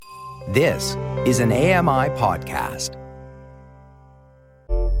This is an AMI podcast.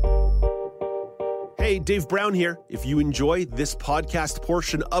 Hey, Dave Brown here. If you enjoy this podcast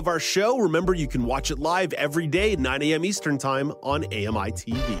portion of our show, remember you can watch it live every day at 9 a.m. Eastern Time on AMI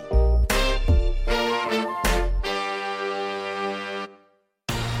TV.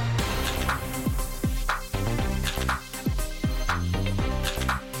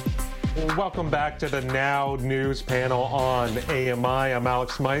 Welcome back to the Now News panel on AMI. I'm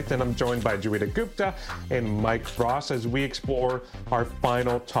Alex Smyth, and I'm joined by Joeita Gupta and Mike Ross as we explore our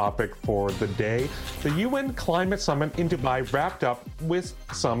final topic for the day. The UN Climate Summit in Dubai wrapped up with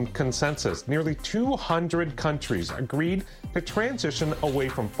some consensus. Nearly 200 countries agreed to transition away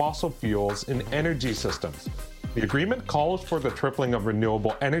from fossil fuels in energy systems. The agreement calls for the tripling of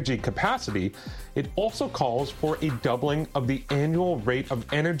renewable energy capacity. It also calls for a doubling of the annual rate of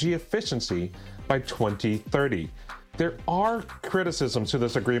energy efficiency by 2030. There are criticisms to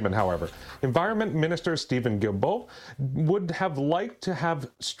this agreement, however. Environment Minister Stephen Guilbeault would have liked to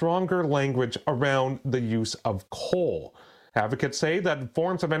have stronger language around the use of coal. Advocates say that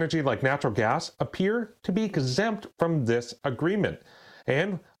forms of energy like natural gas appear to be exempt from this agreement.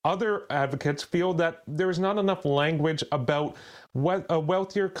 And other advocates feel that there is not enough language about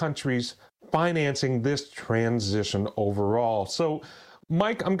wealthier countries financing this transition overall. So,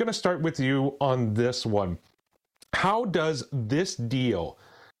 Mike, I'm going to start with you on this one. How does this deal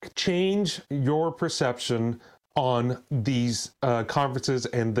change your perception on these conferences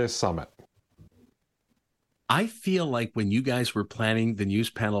and this summit? I feel like when you guys were planning the news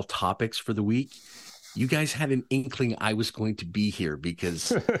panel topics for the week, you guys had an inkling I was going to be here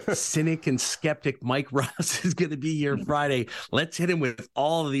because cynic and skeptic Mike Ross is going to be here Friday. Let's hit him with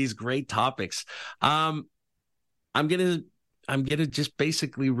all of these great topics. I'm gonna just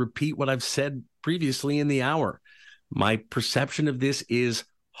basically repeat what I've said previously in the hour. My perception of this is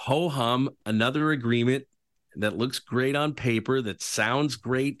ho-hum, another agreement that looks great on paper, that sounds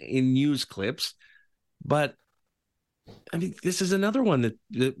great in news clips, but I mean, this is another one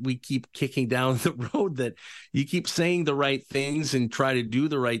that we keep kicking down the road, that you keep saying the right things and try to do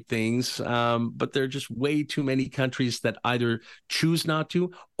the right things, but there are just way too many countries that either choose not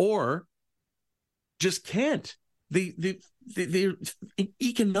to or just can't. They're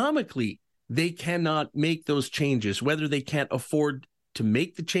economically, they cannot make those changes, whether they can't afford to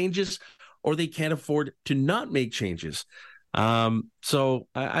make the changes or they can't afford to not make changes. So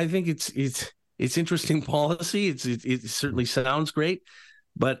I think it's interesting policy. It certainly sounds great,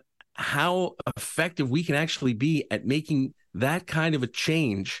 but how effective we can actually be at making that kind of a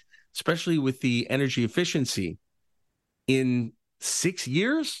change, especially with the energy efficiency, in 6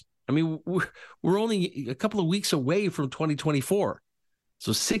 years? I mean, we're only a couple of weeks away from 2024.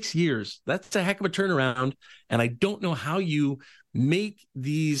 So 6 years, that's a heck of a turnaround. And I don't know how you make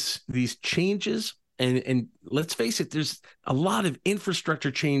these changes. And let's face it, there's a lot of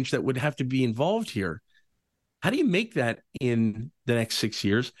infrastructure change that would have to be involved here. How do you make that in the next 6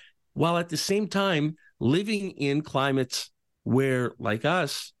 years while at the same time living in climates where, like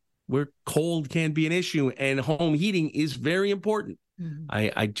us, where cold can be an issue and home heating is very important? Mm-hmm.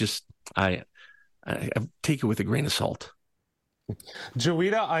 I take it with a grain of salt.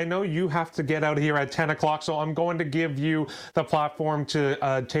 Joeita, I know you have to get out of here at 10 o'clock, so I'm going to give you the platform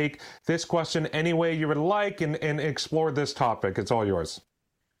to take this question any way you would like and explore this topic. It's all yours.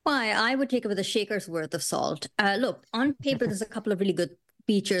 Why, I would take it with a shaker's worth of salt. Look, on paper, there's a couple of really good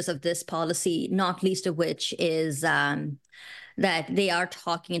features of this policy, not least of which is that they are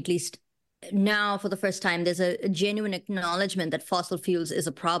talking, at least now for the first time, there's a genuine acknowledgement that fossil fuels is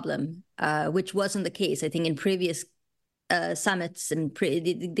a problem, which wasn't the case, I think, in previous summits, and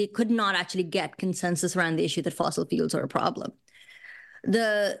they could not actually get consensus around the issue that fossil fuels are a problem.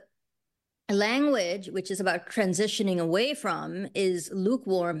 The language, which is about transitioning away from, is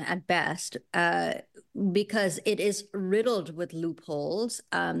lukewarm at best, because it is riddled with loopholes,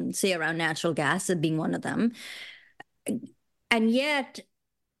 say around natural gas being one of them. And yet,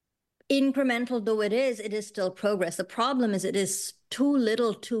 incremental though it is still progress. The problem is it is too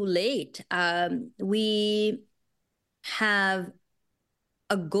little too late. We have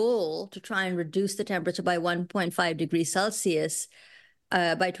a goal to try and reduce the temperature by 1.5 degrees Celsius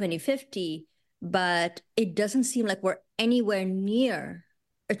by 2050, but it doesn't seem like we're anywhere near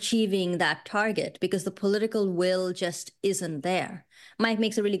achieving that target because the political will just isn't there. Mike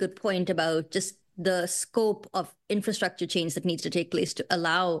makes a really good point about just the scope of infrastructure change that needs to take place to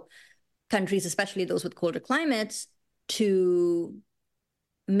allow countries, especially those with colder climates, to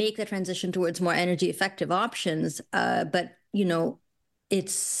make the transition towards more energy effective options. But, you know,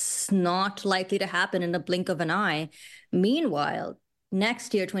 it's not likely to happen in the blink of an eye. Meanwhile,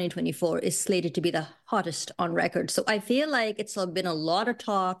 next year, 2024, is slated to be the hottest on record. So I feel like it's been a lot of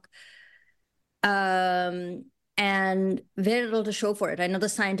talk and very little to show for it. I know the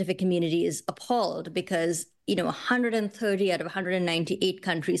scientific community is appalled because, 130 out of 198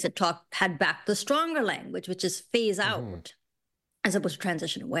 countries had backed the stronger language, which is phase out as opposed to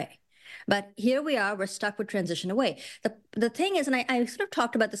transition away. But here we are, we're stuck with transition away. The thing is, and I sort of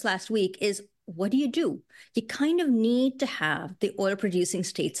talked about this last week, is what do? You kind of need to have the oil-producing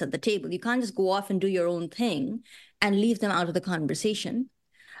states at the table. You can't just go off and do your own thing and leave them out of the conversation.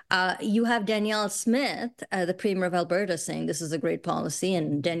 You have Danielle Smyth, the Premier of Alberta, saying this is a great policy,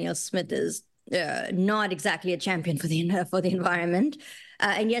 and Danielle Smyth is not exactly a champion for the environment,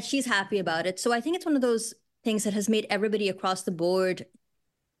 and yet she's happy about it. So I think it's one of those things that has made everybody across the board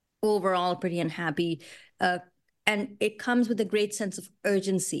overall pretty unhappy, and it comes with a great sense of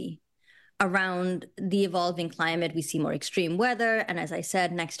urgency around the evolving climate. We see more extreme weather, and as I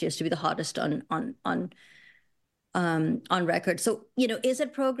said, next year's to be the hottest on record. So, is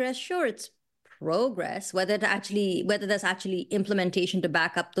it progress? Sure, it's progress. Whether there's actually implementation to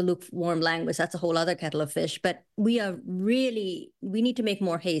back up the lukewarm language, that's a whole other kettle of fish. But we need to make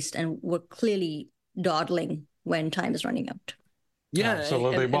more haste, and we're clearly dawdling when time is running out. Yeah,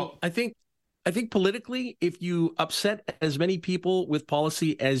 absolutely. And I think politically, if you upset as many people with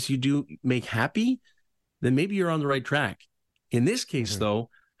policy as you do make happy, then maybe you're on the right track. In this case,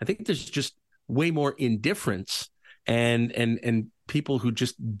 though, I think there's just way more indifference and people who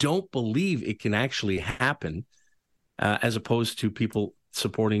just don't believe it can actually happen, as opposed to people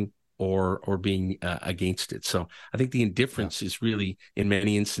supporting or being against it. So I think the indifference is really, in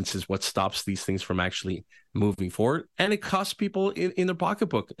many instances, what stops these things from actually moving forward. And it costs people in their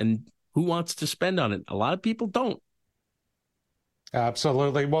pocketbook. And who wants to spend on it? A lot of people don't.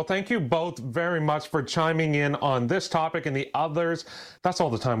 Absolutely. Well, thank you both very much for chiming in on this topic and the others. That's all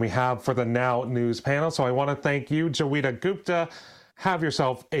the time we have for the Now News panel. So I want to thank you, Joeita Gupta. Have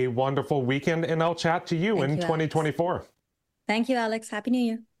yourself a wonderful weekend, and I'll chat to you in 2024. Alex. Thank you, Alex. Happy New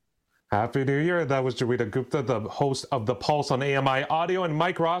Year. Happy New Year. That was Joeita Gupta, the host of The Pulse on AMI Audio. And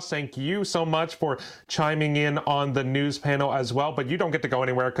Mike Ross, thank you so much for chiming in on the news panel as well. But you don't get to go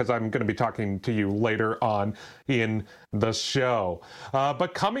anywhere because I'm going to be talking to you later on in the show.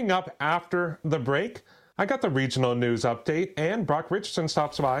 But coming up after the break, I got the regional news update, and Brock Richardson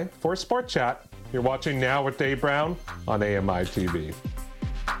stops by for a sport chat. You're watching Now with Dave Brown on AMI TV.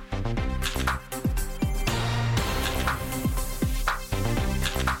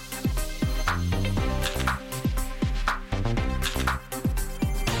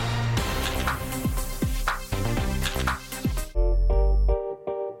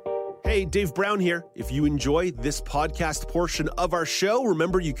 Hey, Dave Brown here. If you enjoy this podcast portion of our show,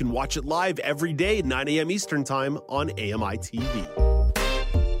 remember you can watch it live every day at 9 a.m. Eastern Time on AMI TV.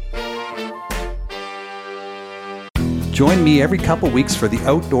 Join me every couple weeks for the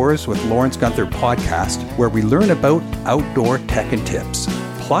Outdoors with Lawrence Gunther podcast, where we learn about outdoor tech and tips.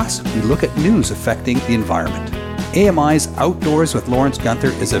 Plus, we look at news affecting the environment. AMI's Outdoors with Lawrence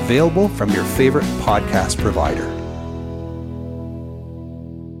Gunther is available from your favorite podcast provider.